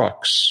of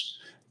trucks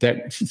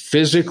that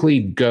physically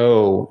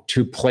go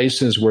to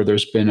places where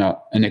there's been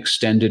an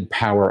extended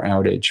power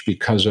outage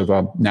because of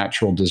a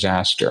natural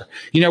disaster,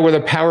 where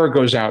the power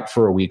goes out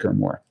for a week or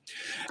more.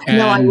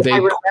 And I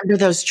remember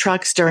those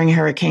trucks during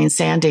Hurricane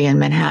Sandy in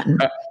Manhattan.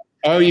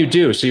 Oh, you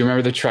do? So you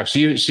remember the trucks. So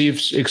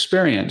you've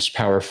experienced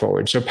Power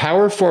Forward. So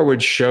Power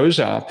Forward shows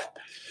up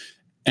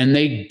and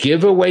they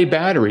give away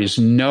batteries,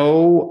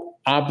 no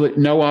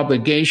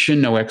obligation,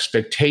 no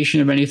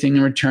expectation of anything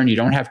in return. You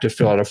don't have to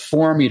fill out a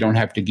form. You don't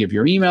have to give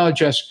your email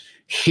address.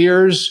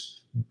 Here's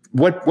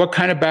what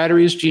kind of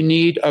batteries do you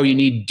need? Oh, you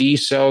need D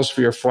cells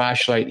for your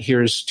flashlight.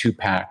 Here's 2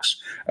 packs.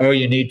 Oh,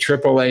 you need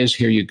AAAs.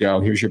 Here you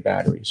go. Here's your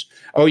batteries.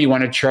 Oh, you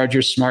want to charge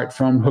your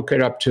smartphone? Hook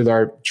it up to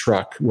our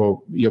truck.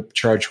 Well, you'll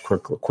charge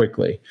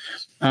quickly.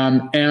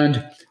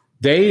 And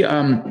they,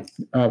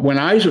 when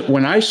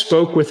I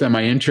spoke with them,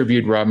 I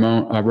interviewed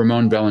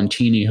Ramon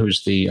Valentini,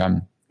 who's the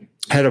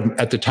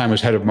at the time was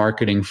head of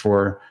marketing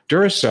for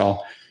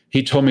Duracell.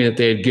 He told me that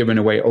they had given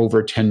away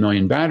over 10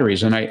 million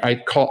batteries. And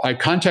I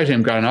contacted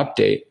him, got an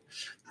update.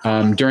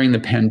 During the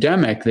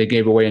pandemic, they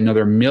gave away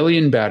another 1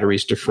 million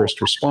batteries to first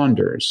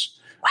responders,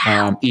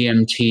 wow.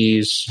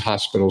 EMTs,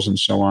 hospitals, and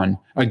so on.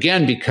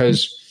 Again,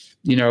 because,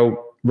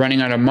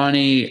 running out of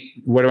money,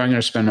 what am I going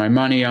to spend my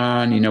money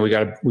on? We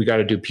got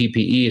to do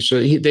PPE.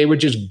 So they would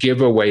just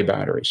give away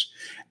batteries.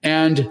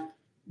 And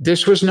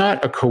this was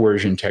not a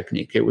coercion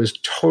technique. It was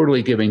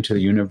totally giving to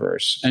the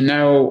universe. And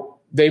now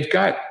they've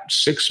got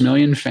 6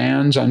 million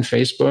fans on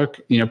Facebook.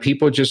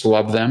 People just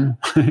love them.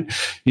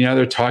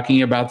 They're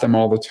talking about them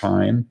all the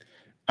time.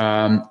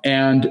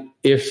 And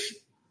if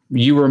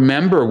you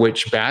remember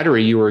which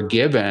battery you were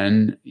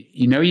given,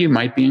 you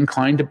might be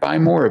inclined to buy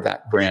more of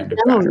that brand of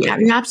battery. Yeah,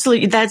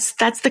 absolutely. That's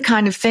the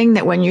kind of thing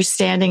that when you're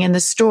standing in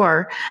the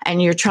store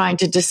and you're trying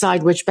to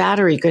decide which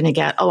battery you're going to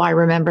get, I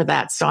remember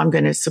that, so I'm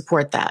going to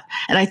support that.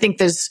 And I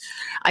think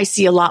I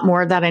see a lot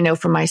more of that. I know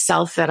for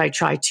myself that I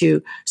try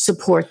to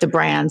support the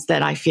brands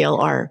that I feel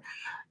are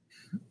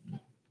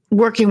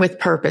working with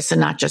purpose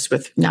and not just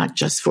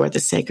for the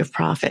sake of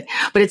profit.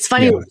 But it's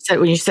funny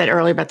when you said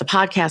earlier about the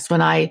podcast,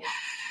 when I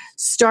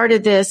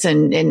started this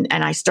and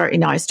I started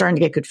to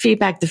get good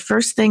feedback. The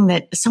first thing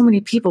that so many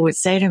people would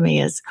say to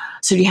me is,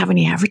 so do you have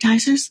any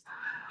advertisers?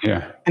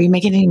 Yeah. Are you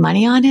making any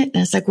money on it?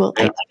 And it's like, well,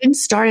 I didn't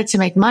start it to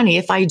make money.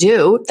 If I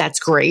do, that's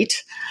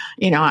great.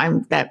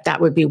 That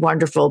would be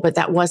wonderful. But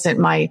that wasn't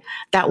my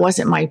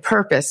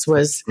purpose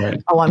was,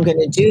 right. I'm going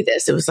to do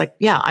this. It was like,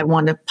 I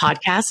want a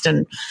podcast.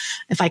 And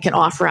if I can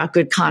offer out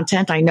good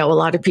content, I know a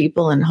lot of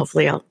people and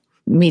hopefully I'll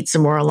meet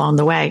some more along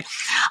the way.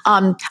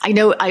 I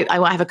know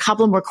I have a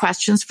couple more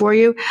questions for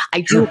you.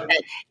 I do want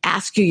to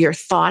ask you your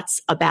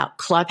thoughts about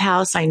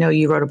Clubhouse. I know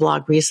you wrote a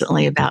blog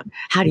recently about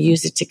how to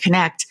use it to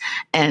connect,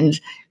 and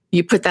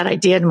you put that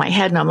idea in my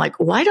head, and I'm like,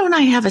 why don't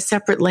I have a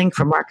separate link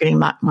for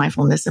marketing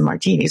mindfulness and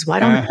martinis? Why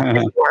don't I put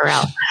it more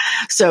out?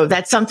 So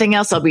that's something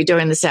else I'll be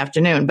doing this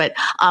afternoon. But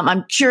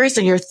I'm curious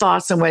on your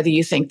thoughts on whether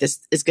you think this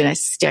is going to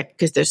stick,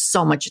 because there's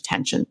so much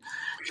attention.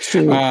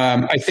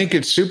 I think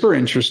it's super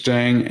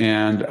interesting,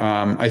 and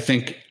I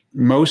think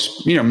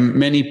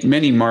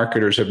many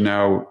marketers have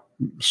now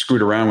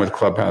screwed around with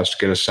Clubhouse to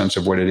get a sense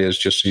of what it is,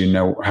 just so you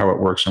know how it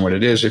works and what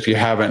it is. If you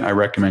haven't, I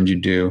recommend you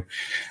do.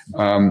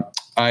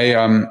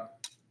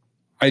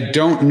 I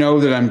don't know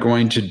that I'm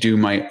going to do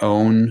my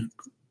own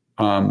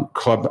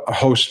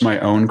host my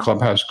own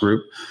Clubhouse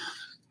group.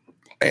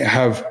 I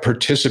have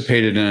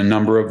participated in a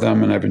number of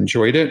them, and I've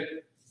enjoyed it.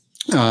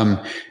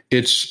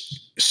 It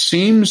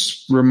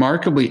seems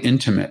remarkably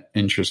intimate,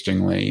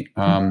 interestingly,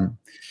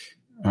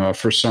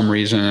 for some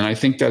reason, and I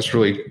think that's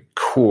really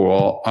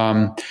cool.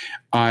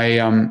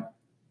 I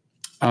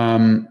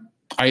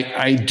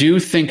do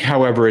think,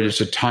 however,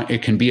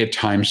 it can be a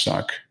time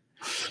suck,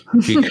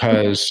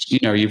 because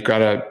you've got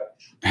to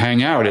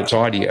hang out. It's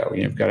audio.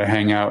 You've got to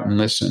hang out and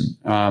listen.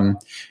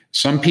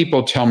 Some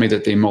people tell me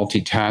that they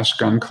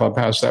multitask on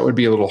Clubhouse. That would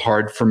be a little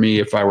hard for me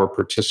if I were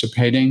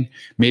participating.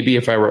 Maybe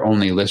if I were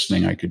only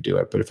listening, I could do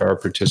it. But if I were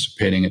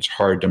participating, it's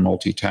hard to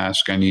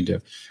multitask. I need to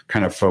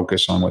kind of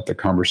focus on what the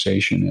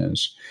conversation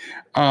is.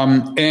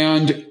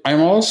 And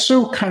I'm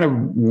also kind of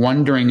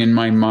wondering in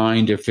my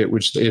mind if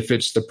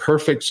it's the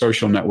perfect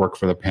social network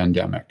for the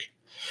pandemic,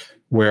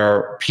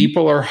 where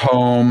people are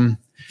home,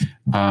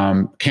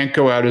 can't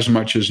go out as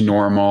much as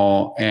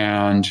normal,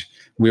 and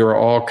we were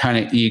all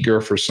kind of eager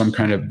for some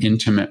kind of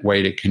intimate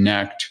way to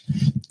connect.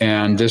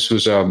 And this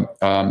was a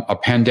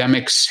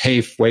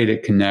pandemic-safe way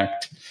to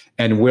connect.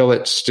 And will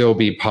it still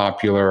be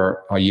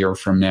popular a year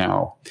from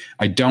now?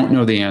 I don't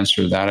know the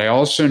answer to that. I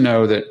also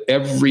know that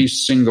every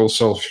single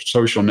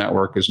social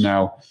network is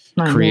now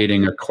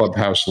creating a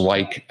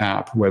Clubhouse-like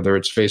app, whether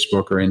it's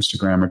Facebook or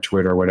Instagram or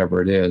Twitter or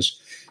whatever it is.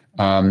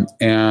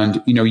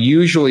 And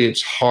usually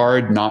it's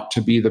hard not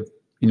to be the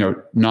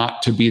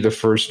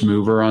first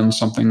mover on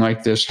something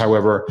like this.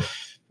 However,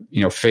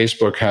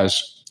 Facebook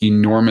has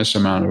enormous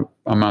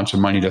amounts of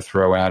money to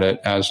throw at it,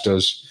 as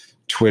does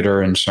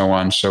Twitter and so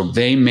on. So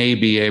they may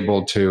be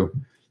able to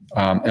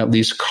at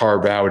least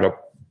carve out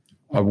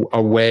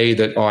a way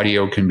that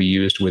audio can be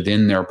used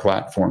within their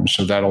platform.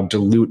 So that'll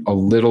dilute a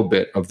little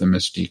bit of the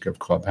mystique of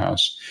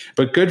Clubhouse.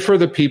 But good for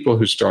the people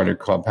who started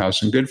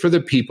Clubhouse, and good for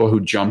the people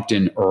who jumped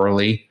in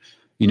early.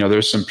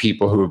 There's some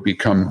people who have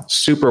become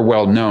super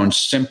well known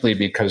simply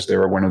because they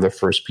were one of the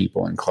first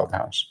people in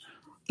Clubhouse.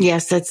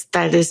 Yes,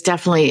 that is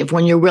definitely,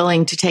 when you're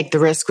willing to take the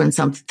risk when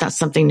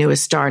something new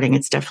is starting,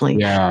 it's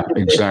definitely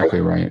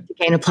exactly right. To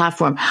gain a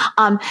platform.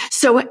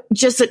 So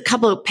just a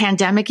couple of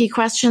pandemic-y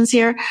questions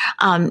here.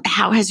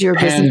 How has your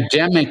business?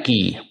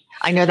 Pandemic-y.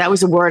 I know that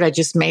was a word I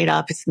just made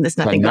up. There's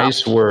nothing. A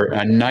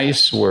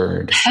nice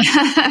word.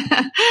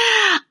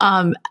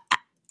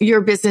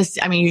 Your business,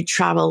 you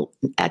travel,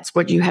 that's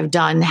what you have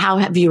done. How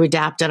have you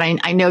adapted?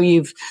 I know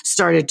you've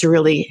started to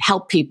really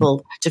help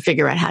people to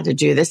figure out how to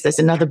do this. There's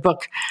another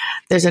book.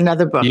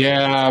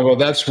 Yeah, well,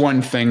 that's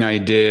one thing I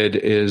did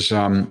is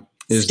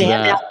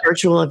Standout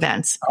Virtual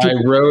Events. I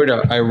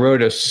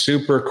wrote a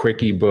super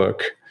quickie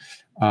book.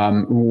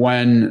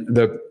 When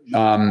the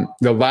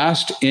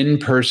last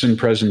in-person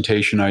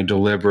presentation I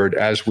delivered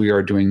as we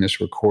are doing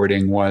this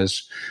recording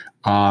was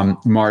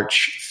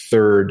March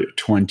 3rd,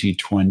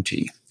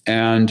 2020.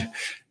 And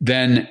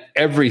then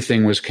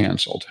everything was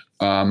canceled.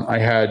 I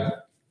had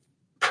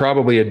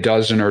probably a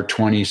dozen or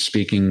 20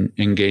 speaking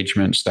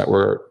engagements that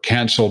were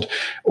canceled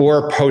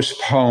or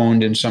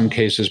postponed, in some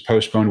cases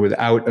postponed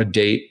without a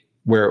date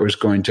where it was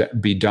going to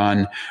be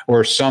done,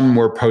 or some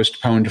were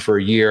postponed for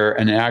a year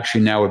and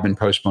actually now have been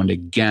postponed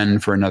again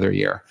for another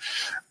year.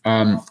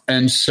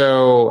 And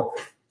so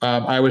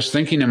I was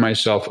thinking to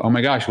myself, oh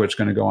my gosh, what's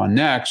going to go on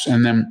next?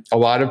 And then a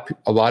lot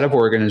of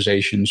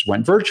organizations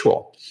went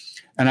virtual.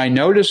 And I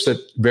noticed that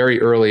very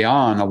early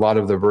on, a lot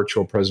of the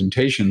virtual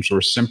presentations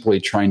were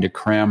simply trying to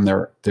cram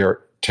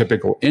their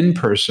typical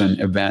in-person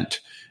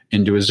event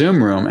into a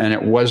Zoom room, and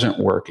it wasn't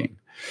working.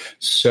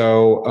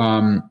 So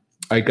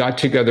I got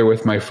together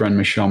with my friend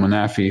Michelle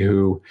Menafee,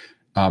 who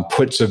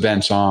puts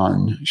events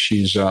on.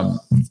 She's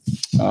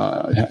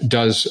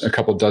does a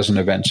couple dozen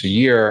events a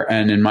year,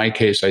 and in my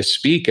case, I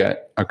speak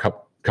at a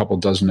couple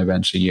dozen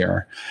events a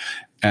year.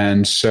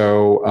 And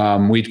so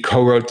we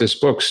co-wrote this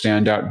book,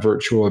 Standout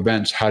Virtual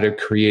Events, How to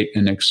Create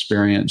an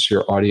Experience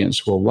Your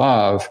Audience Will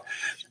Love.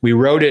 We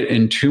wrote it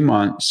in 2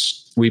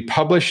 months. We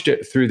published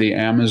it through the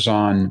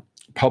Amazon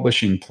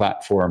publishing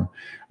platform,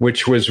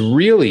 which was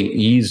really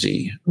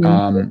easy.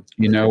 Mm-hmm.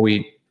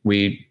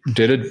 We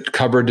did a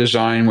cover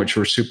design, which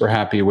we're super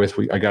happy with.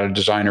 I got a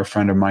designer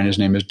friend of mine, his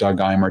name is Doug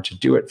Eimer, to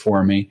do it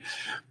for me.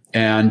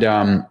 And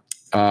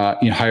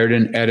hired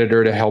an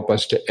editor to help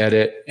us to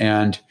edit,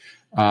 and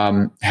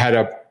had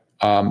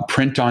a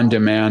print on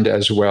demand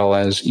as well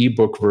as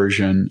ebook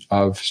version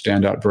of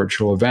Standout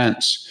Virtual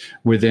Events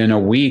within a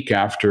week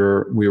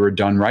after we were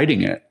done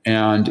writing it.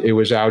 And it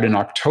was out in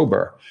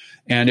October.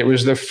 And it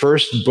was the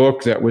first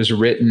book that was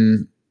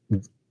written,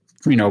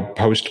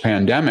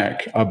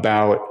 post-pandemic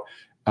about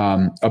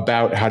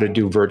how to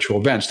do virtual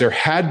events. There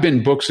had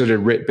been books that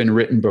had been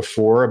written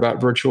before about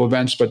virtual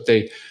events, but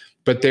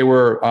they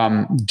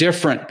were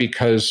different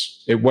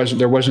because there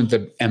wasn't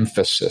the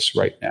emphasis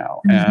right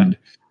now. Mm-hmm. And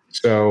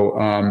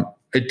so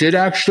it did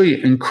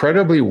actually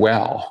incredibly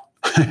well,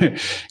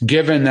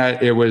 given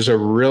that it was a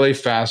really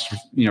fast,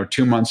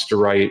 2 months to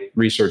write,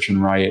 research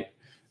and write,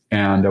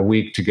 and a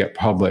week to get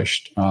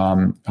published.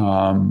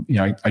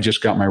 I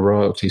just got my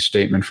royalty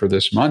statement for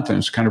this month, and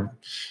it's kind of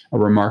a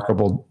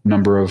remarkable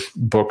number of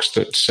books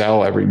that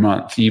sell every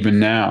month, even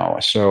now.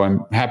 So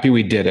I'm happy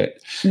we did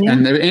it. Yeah.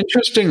 And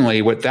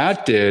interestingly, what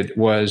that did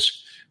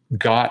was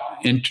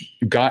got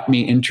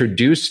me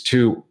introduced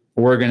to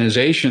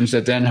organizations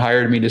that then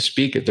hired me to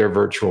speak at their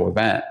virtual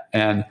event.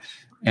 And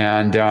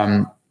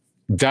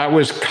that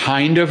was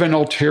kind of an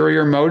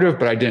ulterior motive,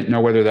 but I didn't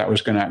know whether that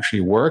was going to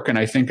actually work. And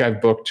I think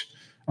I've booked,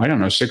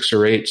 6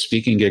 or 8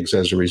 speaking gigs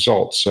as a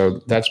result.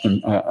 So that's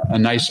been a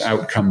nice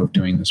outcome of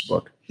doing this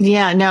book.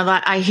 Yeah, no,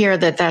 I hear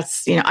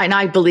that's, and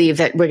I believe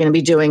that we're going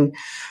to be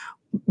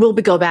we'll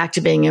go back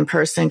to being in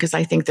person, because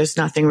I think there's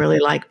nothing really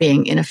like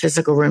being in a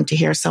physical room to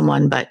hear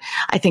someone. But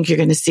I think you're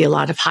going to see a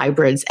lot of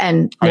hybrids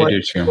and more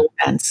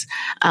events.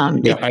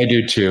 I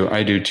do too.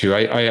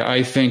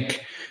 I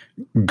think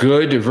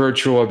good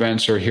virtual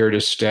events are here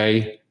to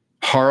stay.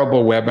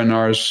 Horrible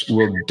webinars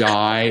will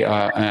die,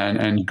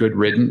 and good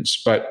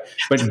riddance. But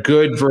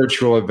good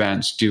virtual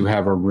events do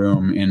have a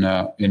room in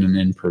an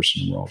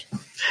in-person world.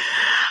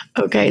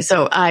 Okay,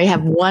 so I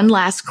have one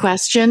last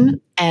question,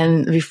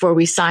 and before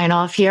we sign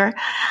off here,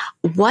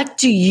 what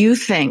do you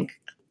think?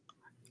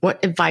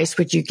 What advice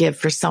would you give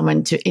for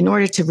someone in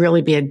order to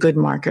really be a good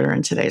marketer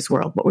in today's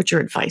world? What would your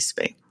advice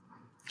be?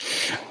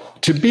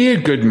 To be a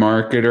good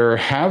marketer,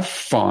 have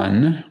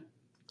fun.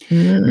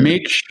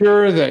 Make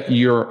sure that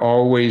you're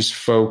always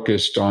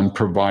focused on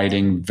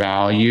providing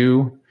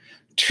value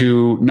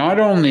to not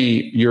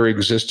only your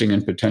existing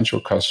and potential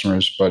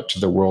customers, but to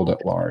the world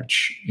at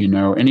large.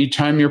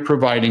 Anytime you're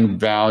providing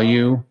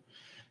value,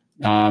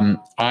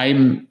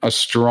 I'm a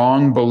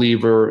strong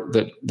believer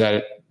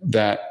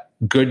that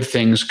good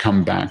things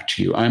come back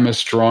to you. I'm a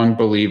strong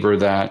believer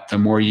that the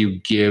more you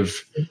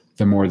give,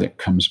 the more that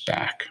comes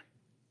back.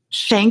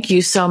 Thank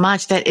you so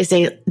much. That is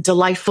a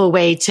delightful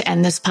way to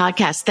end this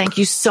podcast. Thank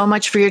you so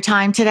much for your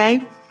time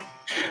today.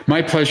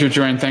 My pleasure,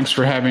 Joanne. Thanks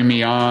for having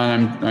me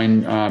on.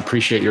 I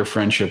appreciate your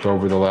friendship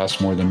over the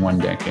last more than 1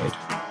 decade.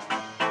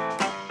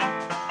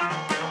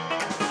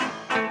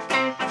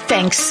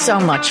 Thanks so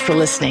much for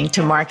listening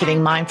to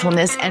Marketing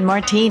Mindfulness and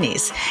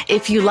Martinis.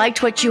 If you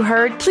liked what you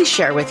heard, please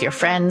share with your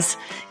friends.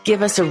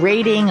 Give us a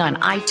rating on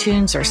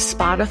iTunes or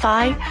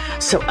Spotify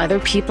so other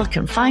people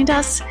can find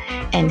us,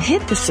 and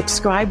hit the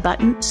subscribe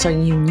button so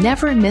you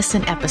never miss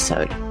an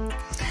episode.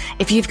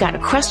 If you've got a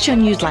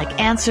question you'd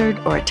like answered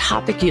or a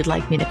topic you'd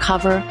like me to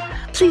cover,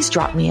 please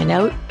drop me a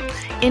note,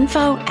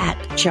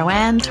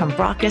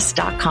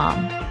 info@joannetombrakis.com.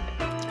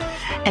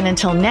 And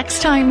until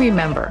next time,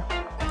 remember,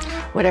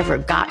 whatever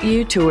got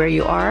you to where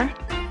you are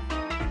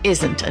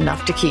isn't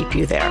enough to keep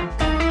you there.